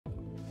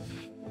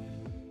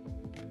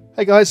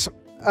Hey guys,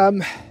 I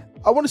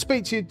want to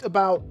speak to you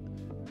about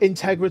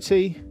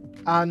integrity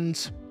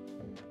and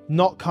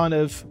not kind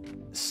of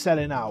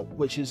selling out,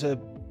 which is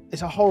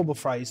it's a horrible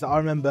phrase that I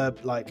remember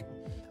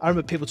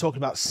people talking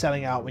about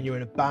selling out when you're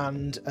in a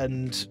band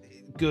and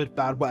good,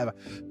 bad, whatever.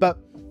 But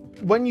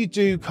when you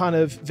do kind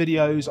of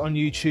videos on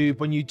YouTube,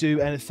 when you do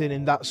anything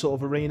in that sort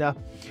of arena,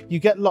 you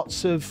get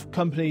lots of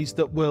companies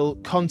that will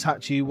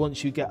contact you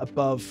once you get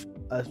above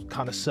a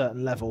kind of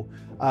certain level.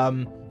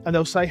 And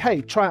they'll say,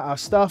 hey, try out our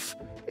stuff.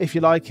 If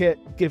you like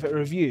it, give it a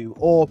review.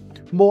 Or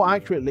more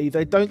accurately,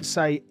 they don't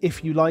say,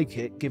 if you like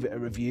it, give it a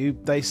review.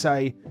 They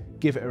say,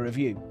 give it a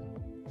review.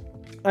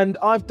 And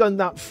I've done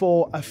that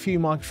for a few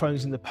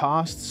microphones in the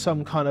past,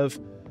 some kind of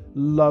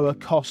lower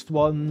cost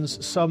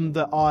ones, some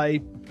that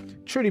I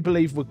truly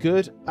believe were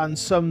good, and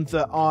some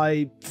that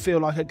I feel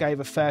like I gave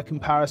a fair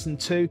comparison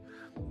to.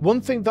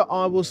 One thing that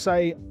I will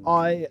say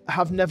I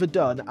have never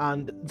done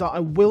and that I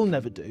will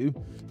never do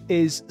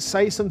is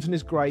say something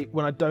is great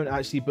when I don't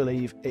actually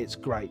believe it's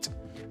great.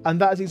 And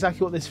that is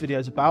exactly what this video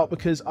is about,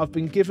 because I've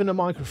been given a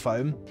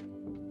microphone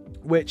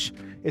which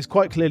is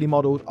quite clearly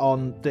modelled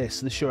on the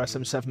Shure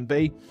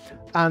SM7B,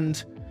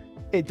 and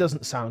it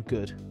doesn't sound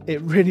good.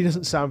 It really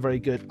doesn't sound very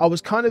good. I was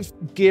kind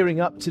of gearing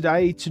up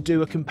today to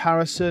do a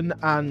comparison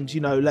and, you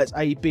know, let's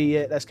A/B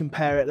it, let's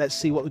compare it, let's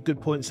see what the good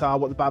points are,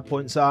 what the bad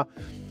points are.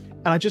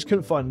 And I just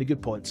couldn't find any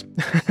good points,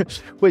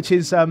 which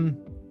is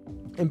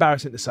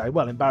embarrassing to say.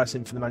 Well,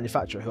 embarrassing for the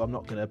manufacturer, who I'm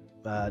not gonna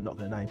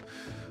name.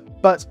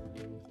 But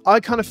I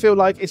kind of feel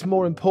like it's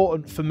more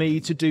important for me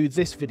to do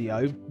this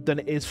video than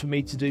it is for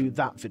me to do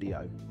that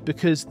video,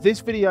 because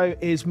this video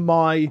is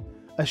my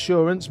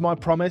assurance, my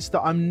promise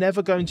that I'm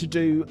never going to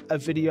do a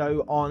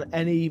video on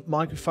any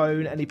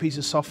microphone, any piece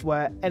of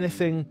software,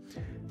 anything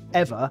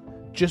ever,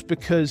 just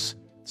because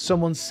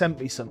someone sent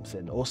me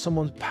something or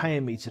someone's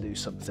paying me to do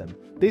something.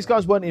 These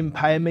guys weren't even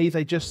paying me.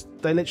 They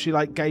literally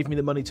like gave me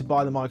the money to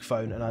buy the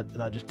microphone,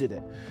 and I just did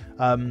it.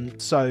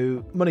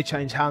 So money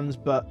changed hands,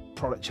 but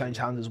product changed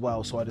hands as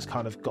well. So I just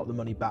kind of got the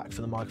money back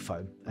for the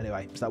microphone.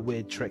 Anyway, it's that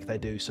weird trick they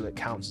do so it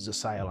counts as a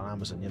sale on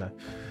Amazon, you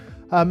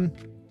know.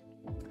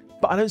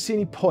 But I don't see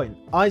any point.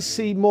 I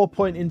see more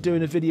point in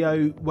doing a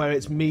video where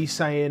it's me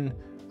saying,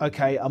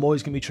 okay, I'm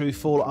always going to be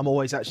truthful. I'm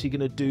always actually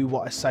going to do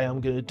what I say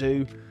I'm going to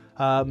do,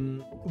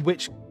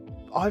 which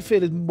I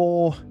feel is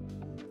more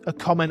a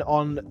comment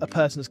on a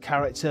person's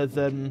character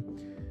than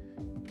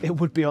it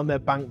would be on their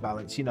bank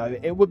balance. You know,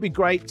 it would be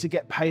great to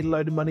get paid a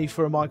load of money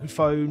for a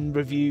microphone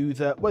review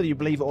that, whether you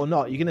believe it or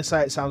not, you're going to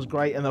say it sounds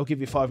great and they'll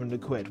give you 500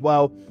 quid.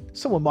 Well,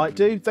 someone might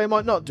do, they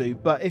might not do.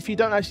 But if you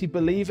don't actually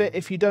believe it,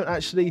 if you don't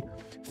actually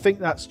think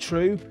that's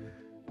true,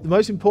 the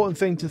most important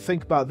thing to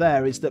think about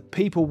there is that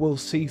people will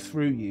see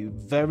through you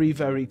very,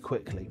 very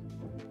quickly.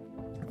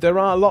 There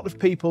are a lot of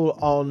people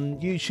on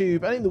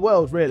YouTube and in the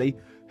world really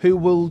who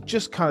will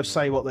just kind of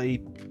say what they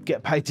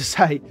get paid to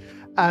say.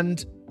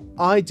 And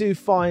I do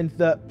find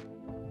that,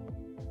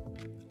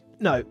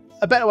 no,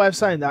 a better way of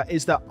saying that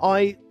is that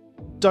I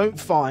don't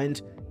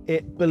find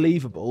it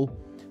believable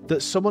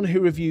that someone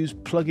who reviews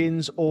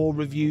plugins or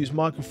reviews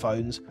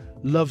microphones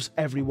loves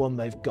every one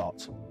they've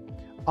got.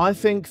 I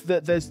think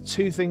that there's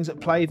two things at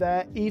play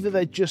there. Either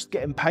they're just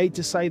getting paid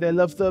to say they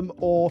love them,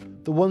 or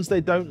the ones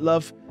they don't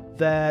love,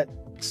 they're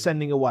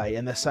sending away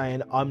and they're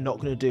saying, I'm not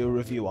going to do a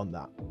review on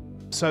that.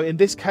 So in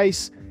this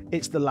case,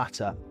 it's the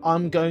latter.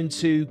 I'm going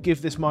to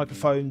give this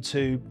microphone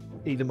to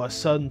either my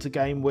son to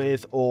game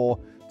with, or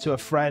to a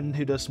friend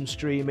who does some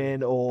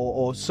streaming,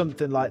 or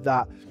something like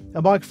that.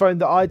 A microphone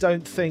that I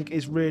don't think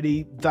is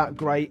really that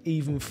great,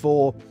 even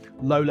for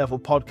low-level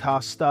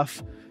podcast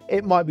stuff.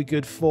 It might be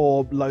good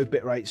for low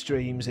bitrate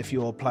streams if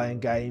you're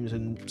playing games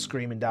and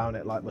screaming down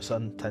it like my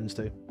son tends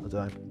to. I don't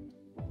know.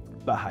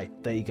 But hey,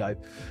 there you go.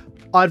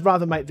 I'd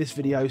rather make this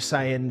video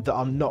saying that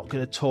I'm not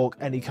going to talk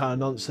any kind of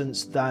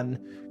nonsense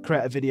than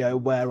create a video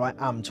where I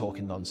am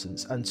talking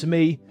nonsense. And to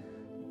me,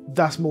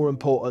 that's more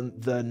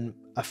important than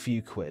a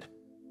few quid.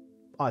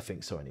 I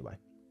think so anyway.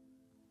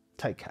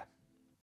 Take care.